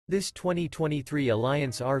This 2023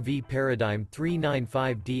 Alliance RV Paradigm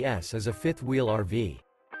 395DS is a fifth-wheel RV.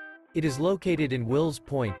 It is located in Wills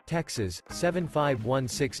Point, Texas,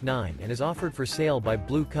 75169 and is offered for sale by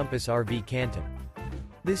Blue Compass RV Canton.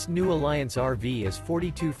 This new Alliance RV is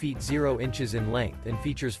 42 feet 0 inches in length and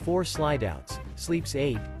features 4 slideouts, sleeps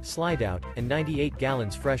 8, slideout, and 98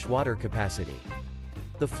 gallons fresh water capacity.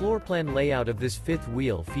 The floor plan layout of this fifth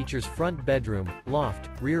wheel features front bedroom, loft,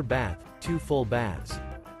 rear bath, 2 full baths.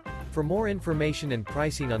 For more information and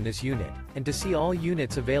pricing on this unit, and to see all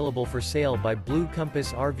units available for sale by Blue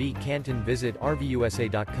Compass RV Canton, visit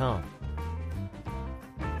RVUSA.com.